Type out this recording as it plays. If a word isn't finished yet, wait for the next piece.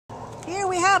Here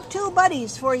we have two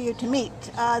buddies for you to meet.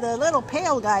 The little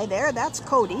pale guy there, that's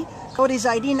Cody. Cody's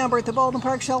ID number at the Baldwin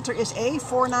Park Shelter is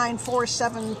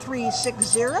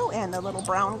A4947360, and the little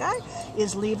brown guy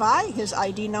is Levi. His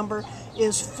ID number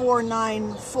is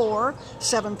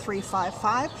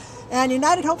 4947355. And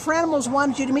United Hope for Animals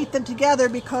wanted you to meet them together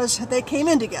because they came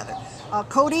in together.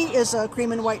 Cody is a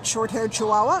cream and white short-haired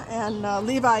Chihuahua, and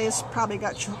Levi has probably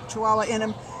got Chihuahua in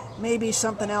him. Maybe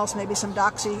something else, maybe some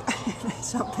Doxie,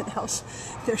 something else.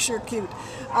 They're sure cute.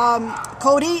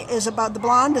 Cody is the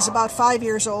blonde is about 5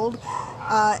 years old,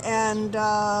 and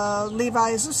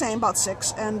Levi is the same, about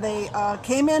 6. And they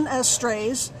came in as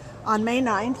strays on May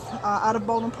 9th out of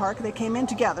Baldwin Park. They came in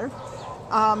together,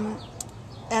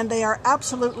 and they are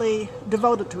absolutely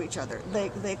devoted to each other.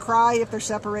 They cry if they're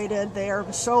separated. They are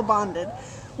so bonded,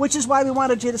 which is why we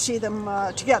wanted you to see them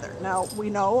together. Now,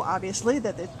 we know, obviously,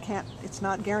 that it's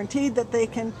not guaranteed that they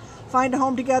can find a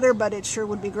home together, but it sure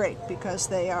would be great because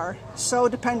they are so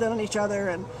dependent on each other,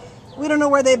 and we don't know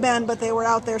where they've been, but they were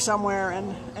out there somewhere,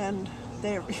 and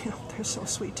they're so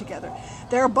sweet together.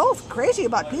 They're both crazy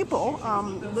about people.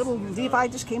 Little Levi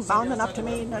just came bounding up to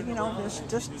me,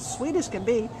 just sweet as can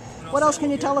be. What else can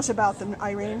you tell us about them,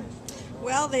 Irene?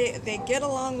 Well, they get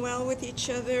along well with each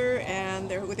other, and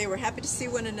they were happy to see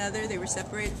one another. They were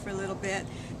separated for a little bit.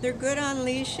 They're good on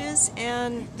leashes,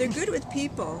 and they're good with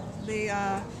people. They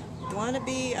want to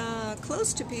be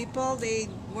close to people. They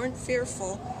weren't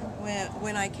fearful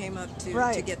when I came up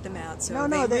to get them out. So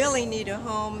they really need a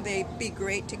home. They'd be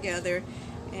great together,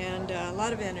 and a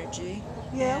lot of energy.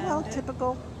 Yeah, and, well,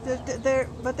 typical.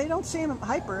 But they don't seem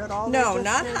hyper at all. No,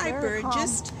 not hyper.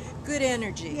 Just good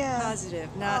energy,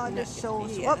 positive. Not so.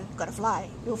 Yeah. Oh, got a fly.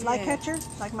 You a fly catcher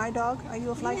like my dog? Are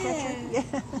you a fly catcher?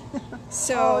 Yeah.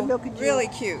 So really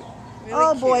cute. Really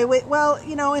cute. Boy. Well,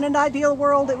 in an ideal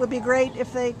world, it would be great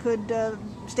if they could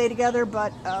stay together,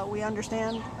 but we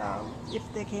understand if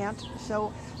they can't.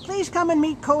 So please come and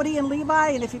meet Cody and Levi,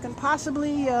 and if you can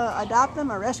possibly adopt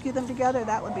them or rescue them together,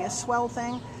 that would be a swell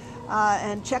thing.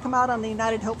 And check them out on the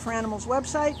United Hope for Animals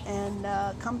website, and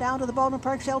come down to the Baldwin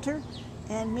Park Shelter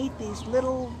and meet these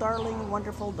little, darling,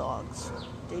 wonderful dogs.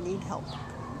 They need help.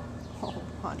 Oh,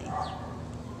 honey.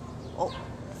 Oh,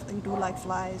 you do like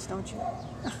flies, don't you?